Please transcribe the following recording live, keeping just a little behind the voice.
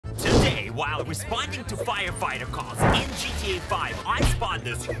while responding to firefighter calls in GTA 5, I spot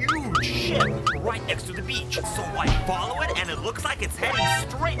this huge ship right next to the beach. So I follow it, and it looks like it's heading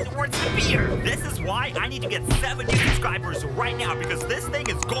straight towards the pier. This is why I need to get 7 new subscribers right now, because this thing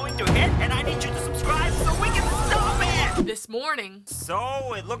is going to hit, and I need you to subscribe so we can stop it! This morning.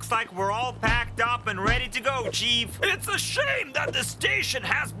 So, it looks like we're all packed up and ready to go, Chief. It's a shame that the station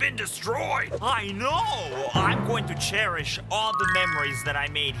has been destroyed. I know! I'm going to cherish all the memories that I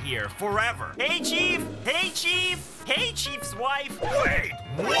made here forever. Hey, Chief! Hey, Chief! Hey, Chief's wife! Wait,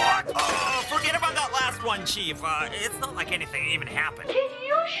 what? Forget about that last one, Chief. It's not like anything even happened. Can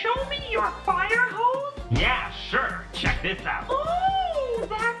you show me your fire hose? Yeah, sure. Check this out. Oh,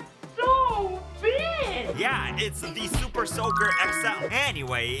 that's so big! Yeah, it's the Super Soaker XL.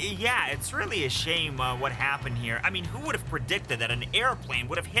 Anyway, yeah, it's really a shame what happened here. I mean, who would have predicted that an airplane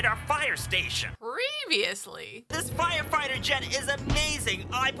would have hit our fire station? Previously. This firefighter jet is amazing.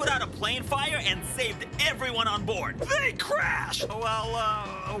 I put out a plane fire and saved everyone on board. They crashed!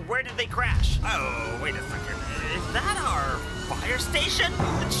 Well, where did they crash? Oh, wait a second. Is that our fire station?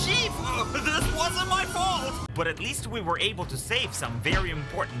 Chief, this wasn't my fault. But at least we were able to save some very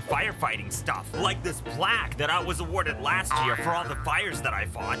important firefighting stuff, like this plaque that I was awarded last year for all the fires that I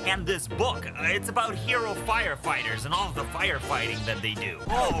fought, and this book. It's about hero firefighters and all of the firefighting that they do.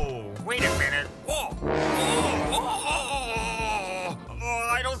 Oh, wait a minute.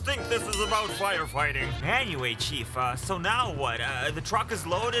 I don't think this is about firefighting. Anyway, Chief, so now what? The truck is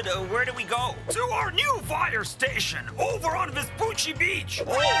loaded. Where do we go? To our new fire station, over on Vespucci Beach.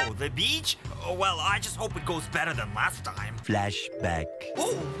 Oh, the beach? Oh, well, I just hope it goes better than last time. Flashback.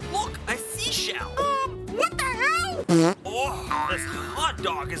 Oh, look, a seashell. What the hell? Oh, this hot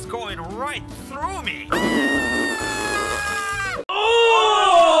dog is going right through me.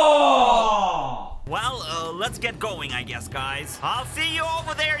 Well, let's get going, I guess, guys. I'll see you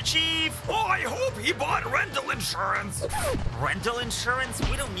over there, Chief. Oh, I hope he bought rental insurance. Rental insurance?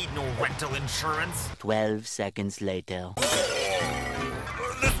 We don't need no rental insurance. 12 seconds later.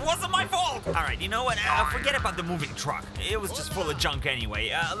 This wasn't my fault. All right, you know what? Forget about the moving truck. It was just full of junk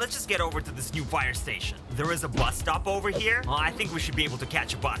anyway. Let's just get over to this new fire station. There is a bus stop over here. I think we should be able to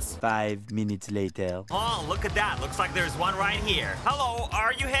catch a bus. 5 minutes later. Oh, look at that. Looks like there's one right here. Hello,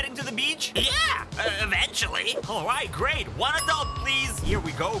 are you heading to the beach? Yeah, eventually. All right, great. One adult, please. Here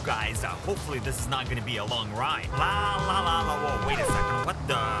we go, guys. Hopefully this is not gonna be a long ride. La, la, la, la. Whoa, wait a second.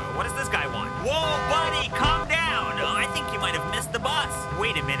 What does this guy want? Whoa, buddy, calm down. I think you might have missed the bus.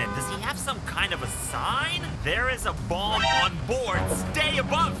 Wait a minute, does he have some kind of a sign? There is a bomb on board. Stay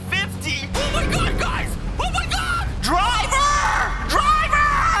above 50. Oh my God, guys! Oh my God! Driver!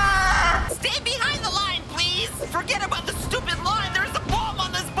 Driver! Stay behind the line, please. Forget about the stupid line. There's a bomb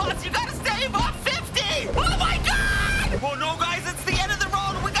on this bus. You gotta stay above 50. Oh my God! Oh no, guys, it's the end of the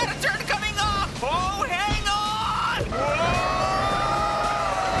road. We got a turn coming up. Oh, hang on!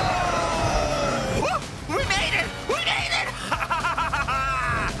 Whoa! We made it! We made it!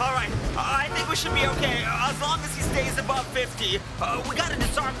 All right, I think we should be okay. As long as he stays above 50. We gotta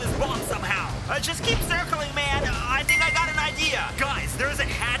disarm this bomb somehow. Just keep circling, man. I think I got an idea. Guys, there's a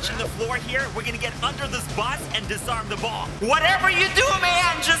hatch in the floor here. We're gonna get under this bus and disarm the bomb. Whatever you do,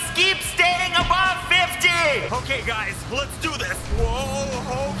 man, just keep staying above 50. Okay, guys, let's do this.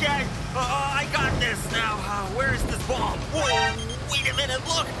 Whoa, okay. I got this now. Where is this bomb? Whoa, wait a minute.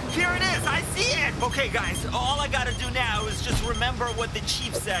 Look, here it is. I see it. Okay, guys, all I gotta do now is just remember what the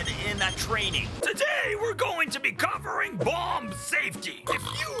chief said in that training. Today, we're going to be covering bomb safety. If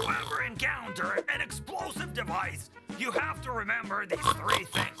you ever encounter an explosive device, you have to remember these 3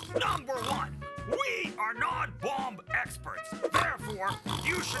 things. Number 1, we are not bomb experts. Therefore,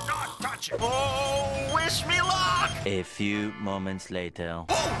 you should not touch it. Oh, wish me luck. A few moments later.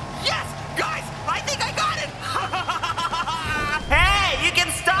 Oh, yes, guys, I think I got it. Hey, you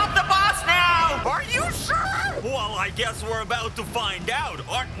can stop the bus now. Are you sure? Well, I guess we're about to find out,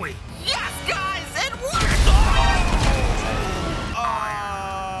 aren't we? Yes, guys, it worked.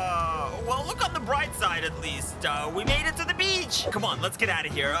 Well, look on the bright side at least. We made it to the beach. Come on, let's get out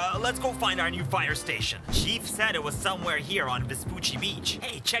of here. Let's go find our new fire station. Chief said it was somewhere here on Vespucci Beach.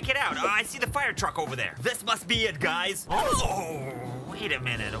 Hey, check it out. I see the fire truck over there. This must be it, guys. Oh, wait a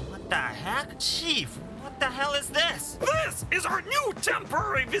minute. What the heck? Chief, what the hell is this? This is our new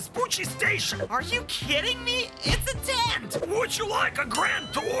temporary Vespucci station. Are you kidding me? It's a tent. Would you like a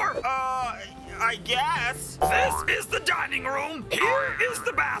grand tour? I guess. This is the dining room. Here is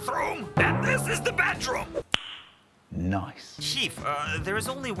the bathroom. And this is the bedroom. Nice. Chief, there's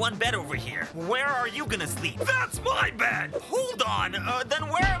only one bed over here. Where are you gonna sleep? That's my bed. Hold on, then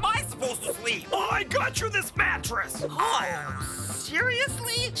where am I supposed to sleep? I got you this mattress. Oh,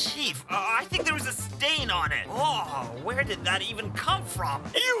 Seriously? Chief, I think there was a stain on it. Oh, where did that even come from?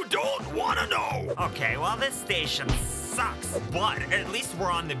 You don't want to know. Okay, well, this station sucks. But at least we're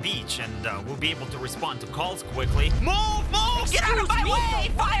on the beach, and we'll be able to respond to calls quickly. Move! Move! Get out of my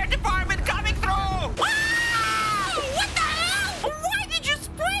way! Fire department coming through! Ah! What the hell? Why did you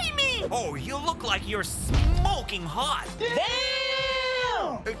spray me? Oh, you look like you're smoking hot.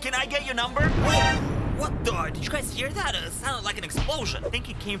 Damn! Can I get your number? Whoa! What the? Did you guys hear that? It sounded like an explosion. I think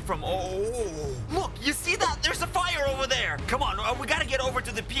it came from... Oh, look, you see that? There's a fire over there. Come on, we gotta get over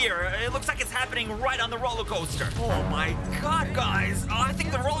to the pier. It looks like it's happening right on the roller coaster. Oh my God, guys. I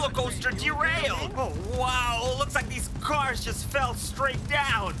think the roller coaster derailed. Oh, wow. Looks like these cars just fell straight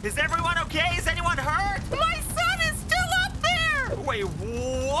down. Is everyone okay? Is anyone hurt? My son is still up there! Wait,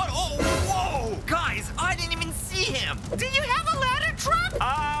 what? Oh, whoa! Guys, I didn't even see him. Do you have a ladder truck?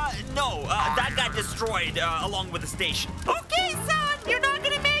 No. That got destroyed along with the station. Okay, son, you're not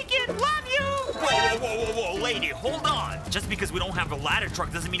gonna make it. Love you. Whoa, lady, hold on. Just because we don't have a ladder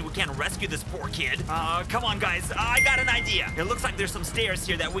truck doesn't mean we can't rescue this poor kid. Come on, guys. I got an idea. It looks like there's some stairs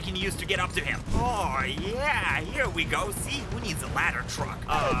here that we can use to get up to him. Oh, yeah, here we go. See, who needs a ladder truck?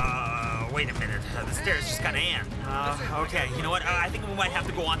 Wait a minute. The stairs just gotta end. Okay, you know what? I think we might have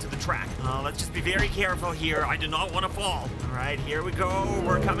to go onto the track. Let's just be very careful here. I do not want to fall. All right, here we go.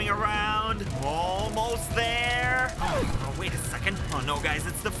 We're coming around. Almost there. Oh, wait a second. Oh, no, guys,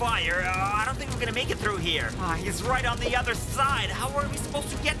 it's the fire. I don't think we're gonna make it through here. He's right on the other side. How are we supposed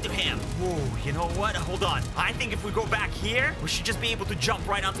to get to him? Whoa, you know what? Hold on. I think if we go back here, we should just be able to jump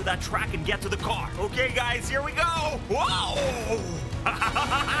right onto that track and get to the car. Okay, guys, here we go. Whoa!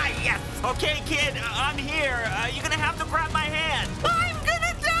 Yes! Okay, kid, I'm here. You're gonna have to grab my hand. I'm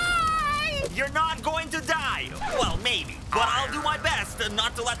gonna die! You're not going to die. Well, maybe. But I'll do my best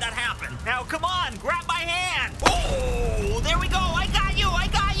not to let that happen. Now, come on, grab my hand. Oh, there we go. I got you. I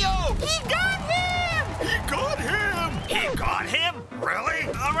got you. He got him! He got him. He got him? Really?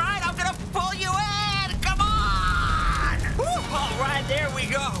 All right, I'm gonna pull you in. Come on. Whew. All right, there we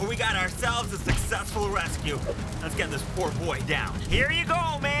go. We got ourselves a successful rescue. Let's get this poor boy down. Here you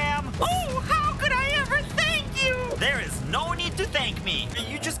go, ma'am. Oh, how could I ever thank you? There is no need to thank me.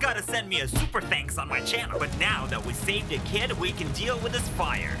 You just gotta send me a super thanks on my channel. But now that we saved a kid, we can deal with this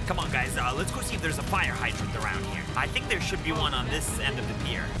fire. Come on, guys, let's go see if there's a fire hydrant around here. I think there should be one on this end of the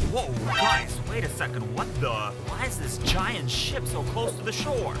pier. Whoa, guys, wait a second. What the? Why is this giant ship so close to the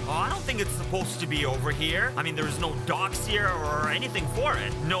shore? Oh, I don't think it's supposed to be over here. I mean, there's no docks here or anything for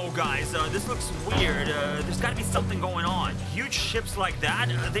it. No, guys, this looks weird. There's gotta be something going on. Huge ships like that,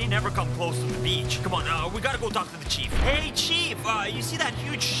 they never come close to the beach. Come on, we gotta go talk to the chief. Hey, chief, you see that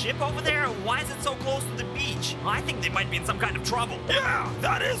huge ship over there? Why is it so close to the beach? I think they might be in some kind of trouble. Yeah,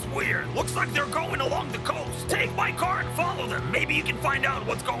 that is weird. Looks like they're going along the coast. Take my car and follow them. Maybe you can find out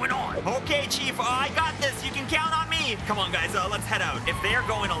what's going on. Okay, chief, I got this. You can count on me. Come on, guys, let's head out. If they're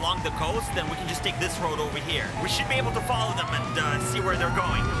going along the coast, then we can just take this road over here. We should be able to follow them and see where they're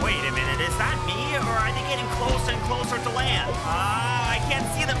going. Wait a minute, is that me, or are they getting closer and closer to land? I can't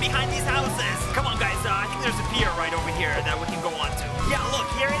see them behind these houses. Come on, guys, I think there's a pier right over here that we can go on to. Yeah, look,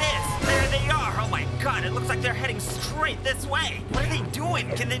 here it is. There they are. Oh my God, it looks like they're heading straight this way. What are they doing?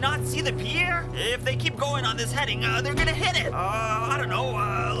 Can they not see the pier? If they keep going on this heading, they're gonna hit it. I don't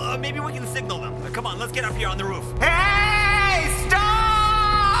know, maybe we can signal them. Come on, let's get up here on the roof. Hey,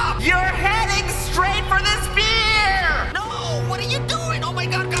 stop! You're heading straight for this pier! No, what are you doing? Oh my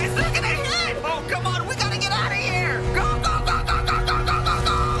God, guys, they're gonna hit! Oh, come on, we gotta get out of here! Go, go, go, go, go, go, go, go,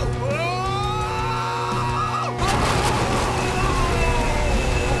 go!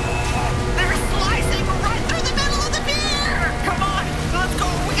 They're slicing right through the middle of the pier! Come on, let's go!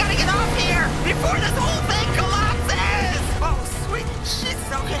 We gotta get off here before this whole thing collapses! Oh, sweet Jesus,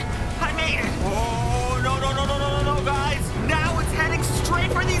 okay, I made it! Oh, no, no, no, no, no, no, no, guys! Now it's heading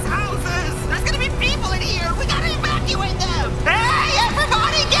straight for these houses! There's gonna be people in here! We gotta evacuate them! Hey,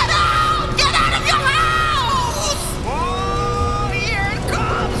 everybody, get out! Get out of your house! Oh, here it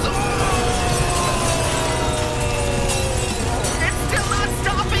comes! It's still not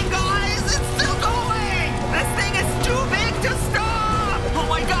stopping, guys! It's still going! This thing is too big to stop! Oh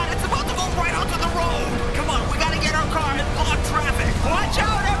my God, it's about to go right onto the road! Come on, we gotta get our car and block traffic! Watch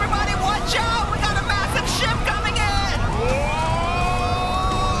out, everybody! Watch out! We got a massive ship coming in! Whoa!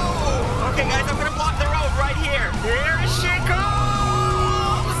 Okay, guys, I'm gonna block the road right here. Here she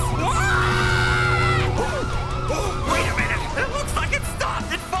comes! Wait a minute. It looks like it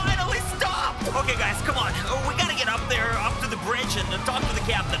stopped. It finally stopped. Okay, guys, come on. We gotta get up there, up to the bridge, and talk to the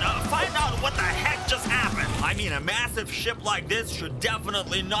captain. Find out what the heck just happened. I mean, a massive ship like this should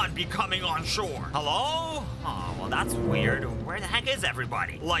definitely not be coming on shore. Hello? Oh, well, that's weird. Where the heck is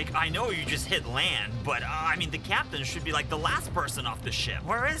everybody? Like, I know you just hit land, but, I mean, the captain should be like the last person off the ship.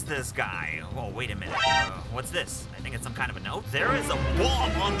 Where is this guy? Oh, wait a minute. What's this? I think it's some kind of a note. There is a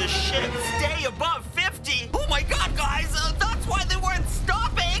bomb on the ship. Stay above 50. Oh my God, guys, that's why they weren't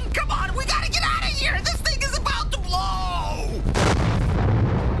stopping. Come on, we gotta get out of here. This thing is about to blow.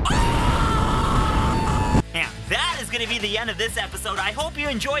 And that is going to be the end of this episode. I hope you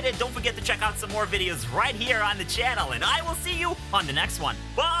enjoyed it. Don't forget to check out some more videos right here on the channel, and I will see you on the next one.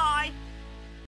 Bye!